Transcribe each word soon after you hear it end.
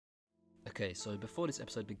Okay, so before this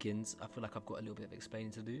episode begins, I feel like I've got a little bit of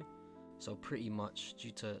explaining to do. So pretty much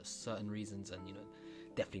due to certain reasons and, you know,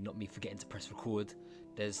 definitely not me forgetting to press record,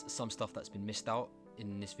 there's some stuff that's been missed out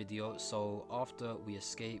in this video. So after we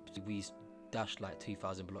escaped, we dashed like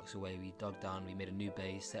 2,000 blocks away, we dug down, we made a new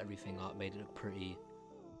base, set everything up, made it look pretty,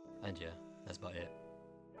 and yeah, that's about it.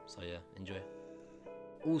 So yeah, enjoy.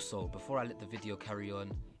 Also, before I let the video carry on,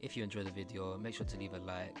 if you enjoy the video, make sure to leave a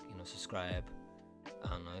like, you know, subscribe,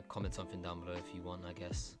 and comment something down below if you want, I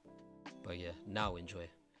guess. But yeah, now enjoy.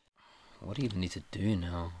 What do you even need to do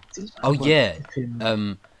now? Oh yeah,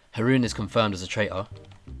 Haroon is confirmed as a traitor.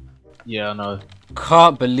 Yeah, I know.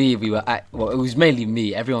 Can't believe we were well, it was mainly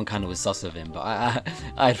me. Everyone kind of was sus of him, but I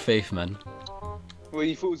had faith, man. Well,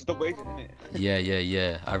 you thought it was the way, didn't it?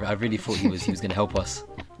 Yeah. I really thought he was gonna help us.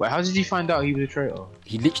 Wait, how did you find out he was a traitor?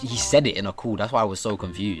 He said it in a call. That's why I was so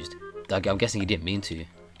confused. Like, I'm guessing he didn't mean to,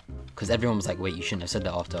 because everyone was like, "Wait, you shouldn't have said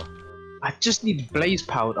that after." I just need blaze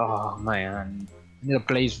powder. Oh man, I need a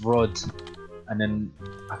blaze rod, and then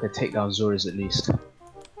I could take down Zoras at least.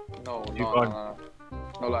 No,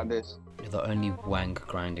 not like this. You're the only wank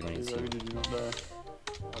grinding on your team.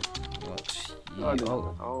 What? Oh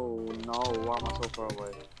no, why am I so far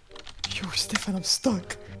away? Yo, Stefan, I'm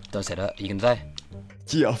stuck. Don't say that. Are you gonna die?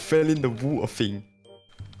 Yeah, I fell in the water thing.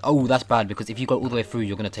 Oh, that's bad, because if you go all the way through,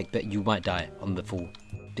 you're gonna you might die on the fall,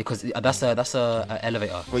 because that's a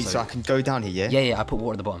elevator. Wait, so I can go down here, yeah? Yeah. I put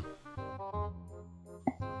water at the bottom.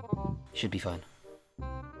 Should be fine.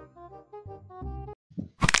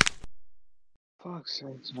 Fuck's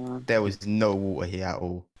sake, man. There was no water here at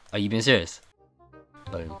all. Are you being serious?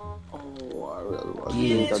 Boom. Oh, I really was.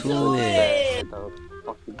 Yeah, to it.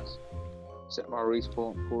 Fucking set my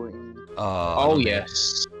respawn point. Oh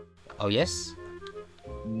yes. Oh yes?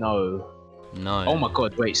 No. No. Oh my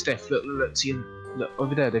god, wait, Steph, look, see, look,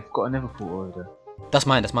 over there, they've got a nether portal over there. That's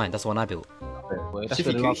mine, that's the one I built. Okay, wait, that's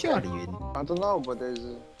Shifik, where which yard are you in? I don't know, but there's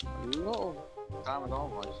a lot of diamond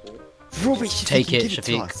armor, shit. Rubbish, Take it, give to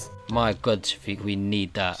Shafiq. us. My god, Shafiq, we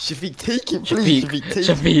need that. Shafiq, take it, please. Shafiq,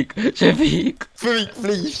 Shafiq. Shafiq,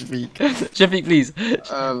 please, Shafiq. Shafiq, please.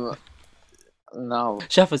 No.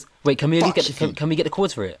 Shafers, wait, can we at least Fuck, get Shafiq. can we get the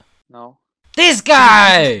cords for it? No. This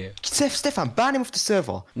guy! Stefan, ban him off the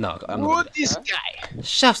server. No, I'm not. What, this guy?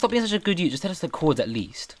 Shaf, stop being such a good youth. Just tell us the cords at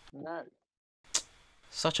least. No.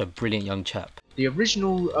 Such a brilliant young chap. The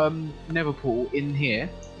original nether portal in here,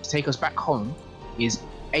 to take us back home, is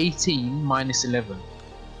 18 minus 11.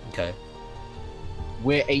 Okay.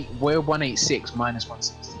 We're 186 minus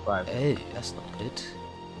 165. Hey, that's not good.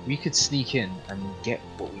 We could sneak in and get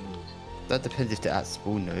what we need. That depends if they're at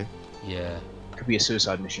spawn, though. Yeah. Could be a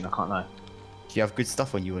suicide mission, I can't lie. Do you have good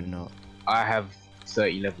stuff on you or not? I have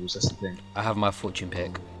 30 levels, that's the thing. I have my fortune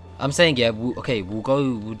pick. I'm saying, yeah, we'll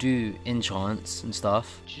do enchants and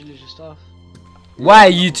stuff. Did you lose your stuff? Why are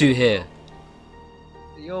you two here?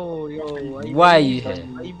 Yo, Why are you here?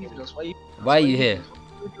 Why are you beating us? Why are you here?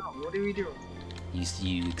 What are we doing?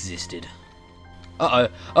 You existed. Uh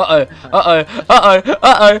oh.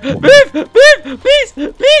 Move, please.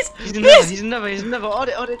 He's never. Oh,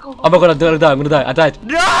 go. Oh my god, I'm gonna die. I died.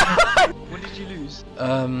 When did you lose?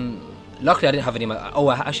 Luckily I didn't have any.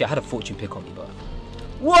 Oh, actually I had a fortune pick on me, but.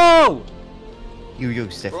 Whoa! Yo,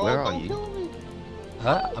 Steph, Bro, where are don't you? kill me.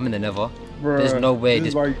 Huh? I'm in the nether. Bruh, There's no way this this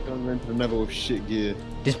is why you don't enter the nether with shit gear.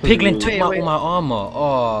 piglin took Wait, all wait. my armor.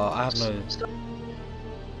 Oh, I have no.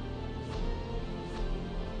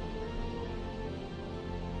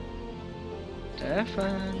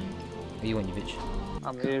 Stefan. What you want, you bitch?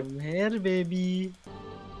 I'm here. Come here, baby.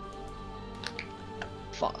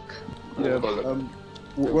 Fuck. Yeah,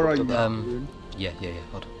 where are you? Yeah.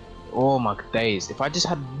 Hold on. Oh my days, if I just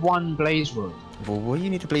had one blaze rod Well, what do you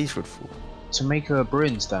need a blaze rod for? to make a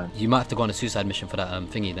brewing stand. You might have to go on a suicide mission for that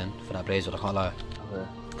thingy then, for that blaze rod. I can't lie. Okay.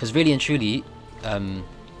 Because really and truly,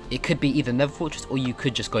 it could be either Nether Fortress or you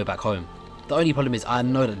could just go back home. The only problem is I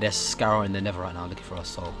know that there's Scarrow in the Nether right now looking for us,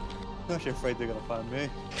 so. I'm actually afraid they're gonna find me.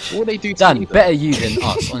 What will they do to Dan, me, though? better you than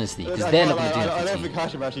us, honestly, because they're not gonna do I anything don't to think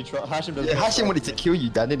you. Hashim actually Hashim doesn't. Yeah, Hashim wanted to kill you,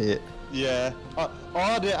 Dan, innit? Yeah.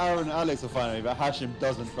 Ardit, Aaron, and Alex will find me, but Hashim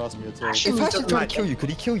doesn't trust me at all. If Hashim tried to kill you, could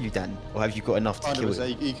he kill you, Dan? Or have you got enough to kill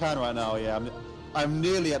him? 100%. He can right now. Yeah. I'm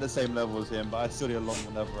nearly at the same level as him, but I still need a long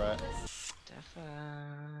one, right?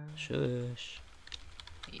 Stefan. Shush.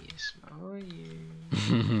 He smell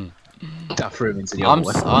you. I threw him into the other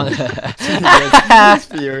one.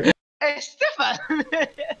 Hey, Stefan.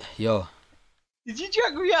 Yo, Did you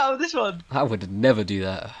drag me out of this one? I would never do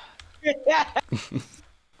that.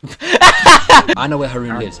 I know where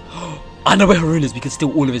Haroon lives. I know where Haroon lives. We can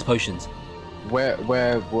steal all of his potions. What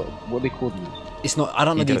they called me? It's not. I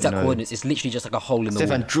don't know You the don't exact know. coordinates. It's literally just like a hole in the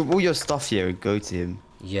Stefan, wall. drop all your stuff here and go to him.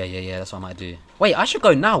 Yeah. That's what I might do. Wait, I should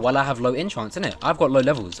go now while I have low enchants, innit? I've got low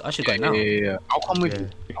levels. I should go now. Yeah. I'll come with Yeah.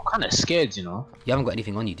 you. I'm kind of scared, you know. You haven't got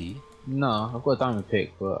anything on you, do you? No, I've got a diamond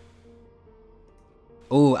pick, but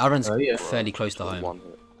Oh, Aaron's yeah. fairly close to home. One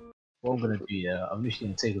hit. what I'm gonna do, yeah, I'm just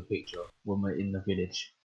gonna take a picture when we're in the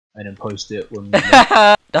village, and then post it when.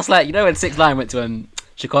 That's like, you know when 6 9 went to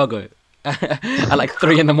Chicago at like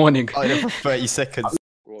 3 in the morning. Oh, yeah, for 30 seconds.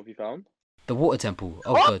 What have you found? The water temple.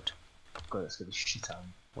 Oh, good. God, that's gonna shit out.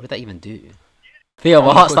 What did that even do? Theo,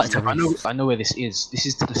 my heart's starting to race. I know where this is. This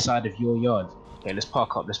is to the side of your yard. Okay, let's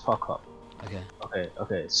park up. Okay.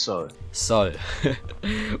 Okay. So So,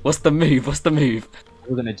 what's the move? what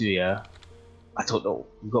we're gonna do, yeah. I don't know.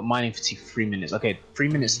 We've got mining fatigue for 3 minutes. Okay, 3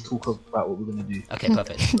 minutes to talk about what we're gonna do. Okay,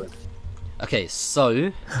 perfect. Okay,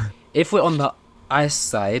 so if we're on the ice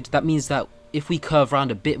side, that means that if we curve around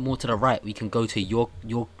a bit more to the right, we can go to your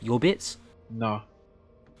bits. No.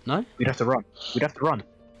 No? We'd have to run.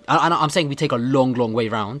 I'm saying we take a long way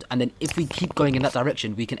round, and then if we keep going in that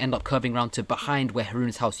direction, we can end up curving round to behind where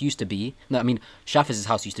Haroon's house used to be. No, I mean Shafiz's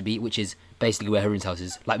house used to be, which is basically where Haroon's house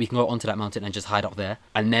is. Like, we can go onto that mountain and just hide up there,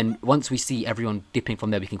 and then once we see everyone dipping from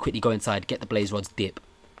there, we can quickly go inside, get the blaze rods, dip.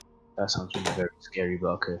 That sounds really very scary, but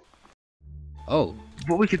okay. Oh,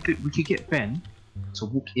 What we could do, we could get Ben to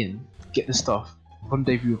walk in, get the stuff,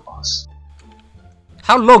 rendezvous with us.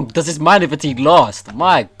 how long does this mining fatigue last?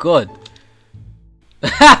 My god.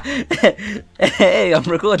 Hey, I'm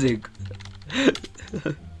recording.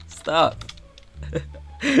 Stop.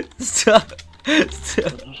 Stop.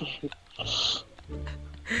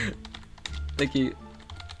 Thank you.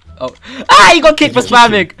 Oh. Ah, he got kicked for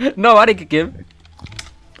spamming! No, I didn't kick him.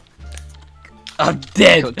 I'm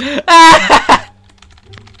dead.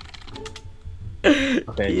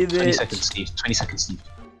 Okay, You 20 bitch. seconds, Steve. 20 seconds, Steve.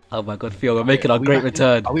 Oh my god, Theo, we're making our Are we great back in-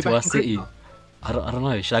 return are we to back our in quick city. now? I don't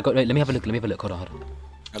know. Should I go? Wait, let me have a look. Hold on.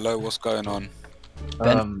 Hello, what's going on?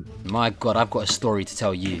 Ben, my god, I've got a story to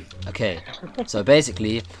tell you. Okay, so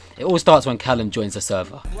basically, it all starts when Callum joins the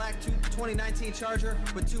server. Black 2019 Charger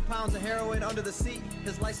with 2 pounds of heroin under the seat.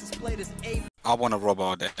 His license plate is 8. I want to rob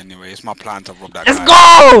our day anyway. It's my plan to rob that Let's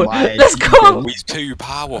guy. go! Why Let's you go! He's too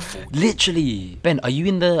powerful. Literally, Ben, are you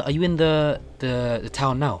in the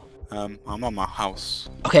town now? I'm on my house.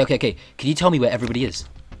 Okay. Can you tell me where everybody is?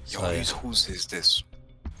 Yo, So, whose horse is this?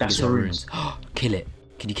 That's your Haroon's. runes. Kill it.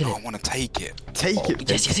 Can you kill Oh, it? I want to take it. Take it.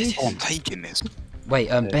 Yes. Oh, I'm taking this. Wait,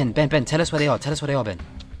 Ben, tell us where they are. Ben.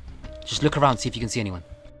 Just look around, see if you can see anyone.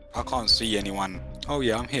 I can't see anyone. Oh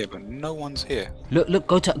yeah, I'm here, but no one's here. Look,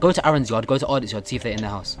 go to Aaron's yard, go to Audit's yard, see if they're in the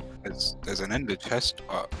house. There's an ender chest.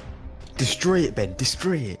 Destroy it, Ben.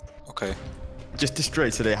 Destroy it. Okay. Just destroy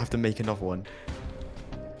it so they have to make another one.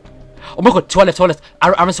 Oh my god, to our left.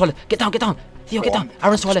 Aaron's to our left. Get down. Theo, get Oh, down.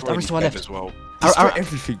 Aaron's to our destroying left. his bed as well. Destroy Aaron-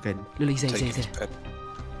 everything, Ben. Look, he's Taking there. his bed.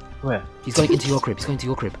 Where? He's going into your crib.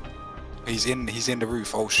 He's in the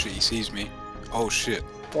roof. Oh shit, he sees me. Oh shit.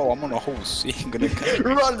 Oh, I'm on a horse. He ain't gonna catch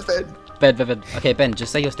me. Run, Ben. Ben. Okay, Ben,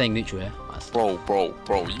 just say you're staying neutral, yeah? Bro,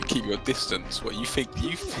 you keep your distance. What you think?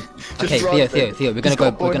 Okay, Just run, Ben. Theo, we're He's gonna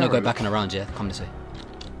got bow go and arrow. back and around, yeah? Come this way.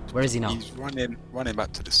 Where is he now? He's running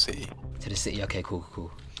back to the city. To the city. Okay,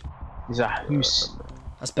 cool. Is that who's?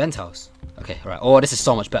 That's Ben's house. Okay, alright. Oh, this is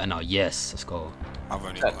so much better now. Yes, let's go. I've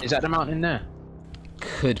only got Is that the mountain there?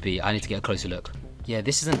 Could be. I need to get a closer look. Yeah,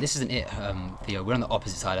 this isn't it, Theo. We're on the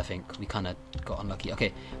opposite side, I think. We kind of got unlucky.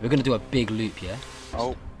 Okay, we're gonna do a big loop, yeah?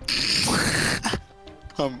 Oh.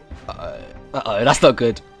 Uh-oh, that's not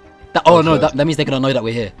good. That means they're gonna know that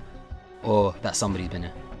we're here. Or that somebody's been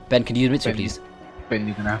here. Ben, can you admit to it, please? Ben,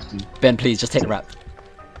 you're gonna have to. Ben, please, just take the rap.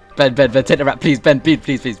 Ben, take the rap, please. Ben, please.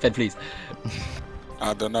 Ben, please.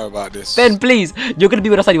 I don't know about this. Ben, please. You're gonna be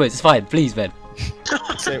with us anyways. It's fine. Please, Ben.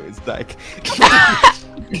 So it was like.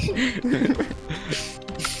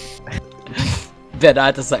 Ben, I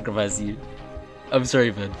had to sacrifice you. I'm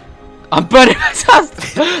sorry, Ben. I'm burning his house.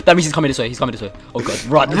 That means he's coming this way. Oh god,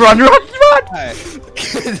 run!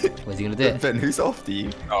 What's he gonna do? Ben, who's after you?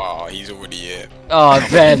 Oh, he's already here. Oh,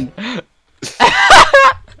 Ben.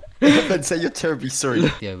 Ben, say you're terribly sorry.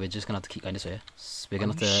 Yeah, we're just gonna have to keep going this way. We're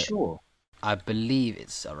gonna have Are you to. sure? I believe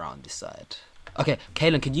it's around this side. Okay,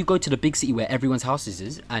 Kaylin, can you go to the big city where everyone's houses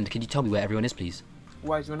is, and can you tell me where everyone is, please?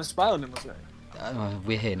 Why do you want to spy on him or something?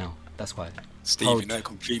 We're here now. That's why. Steve, Oh. you know, it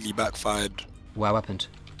completely backfired. What happened?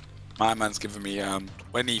 My man's giving me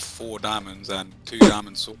 24 diamonds and 2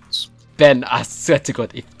 diamond swords. Ben, I swear to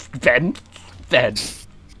God, if Ben.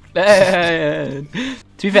 To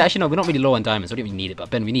be fair, actually no, we're not really low on diamonds. We don't even need it, but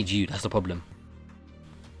Ben, we need you. That's the problem.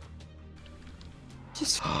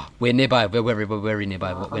 We're nearby. We're very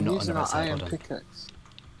nearby, but we're I'm not on using the right an side. iron Hold on. pickaxe.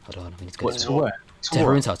 Hold on. We need to go What, to where? to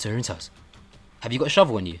Haroon's house. To Haroon's house. Have you got a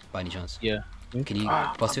shovel on you, by any chance? Yeah. Can you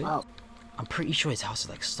bust it? out. I'm pretty sure his house is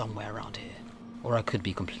like somewhere around here. Or I could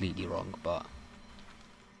be completely wrong, but...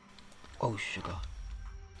 Oh, sugar.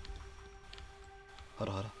 Hold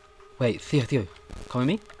on. Wait, Theo. Come with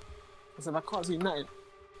me? I said, I can't see nothing.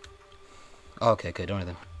 Oh, okay, don't worry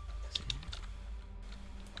then.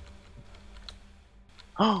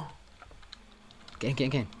 Oh! Get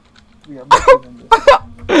in. Yeah, I'm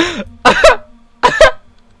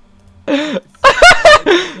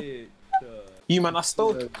You man, I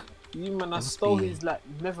stole his like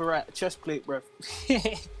netherite chest plate, bruv.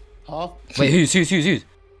 Wait, who's?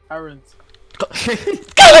 Aaron's.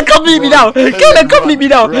 Caleb, come meet me now!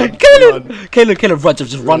 Caleb, run,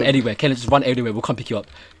 just run anywhere. Caleb, just run anywhere, we'll come pick you up.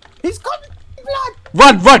 He's coming,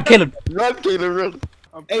 blood! Run, Caleb! Run, Caleb, run.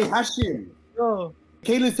 Hey, Hashim. Yo.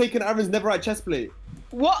 Caelan's taking Aaron's netherite chest plate.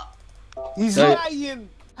 What? He's So- lying!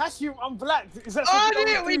 Hashim, I'm black! Is that Oh,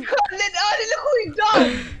 something dude, we do? can't let. Oh, look who he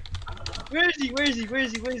done! Where is he? I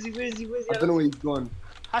don't know where he's gone.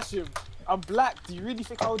 Hashim, I'm black. Do you really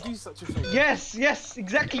think I'll do such a thing? Yes,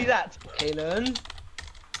 exactly that. Kalen.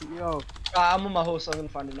 Yo. I'm on my horse, so I'm gonna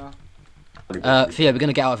find it now. Theo, we're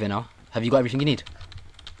gonna get out of here now. Have you got everything you need?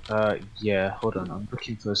 Yeah, hold on, I'm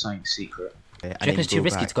looking for something secret. Do you reckon it's too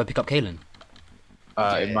risky to go pick up Kalen?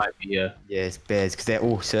 It might be, yeah. Yeah, it's bears because they're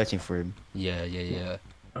all searching for him. Yeah.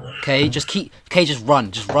 Okay, just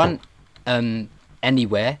run,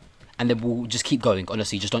 anywhere, and then we'll just keep going.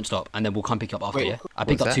 Honestly, just don't stop, and then we'll come pick you up after. Wait, yeah, I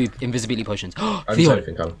picked up what's 2 invisibility potions. I'm Theo,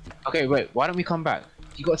 sorry, come. Okay, wait, why don't we come back?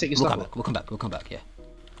 You gotta take your stuff. we'll come back. Yeah.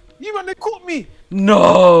 You man, they caught me!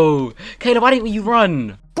 No, Caleb, why didn't you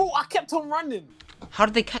run? Bro, I kept on running. How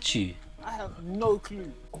did they catch you? I have no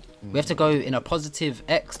clue. We have to go in a positive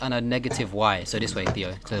X and a negative Y. So this way,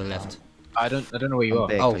 Theo, to the left. I don't know where you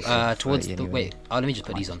are. Oh, towards the wait. Oh, let me just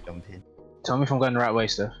put these on. Tell me if I'm going the right way,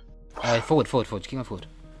 Steph. Forward. Just keep going forward.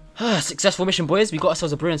 Successful mission, boys. We got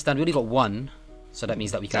ourselves a brilliant stand. We only got 1, so that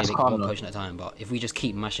means that we can only make 1 potion at a time. But if we just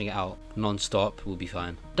keep mashing it out non-stop, we'll be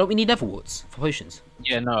fine. Don't we need nether warts for potions?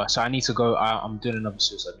 Yeah, no. So I need to go. I'm doing another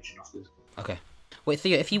suicide mission after this. Okay. Wait,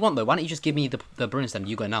 Theo, if you want though, why don't you just give me the brilliant stand?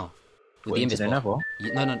 You go now. With the into invisible.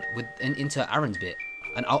 the No, into Aaron's bit,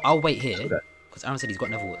 and I'll wait here because Aaron said he's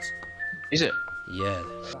got nether warts. Is it? Yeah.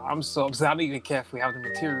 I'm so upset. I don't even care if we have the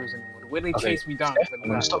materials anymore. When they chase me down, I'm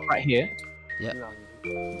gonna stop right here. Yeah.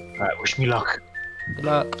 Alright, wish me luck. Good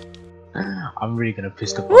luck. I'm really gonna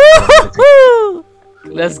piss the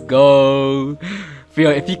Let's go.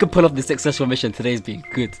 Theo, if you can pull off the successful mission, today's been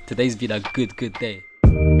good. Today's been a good day.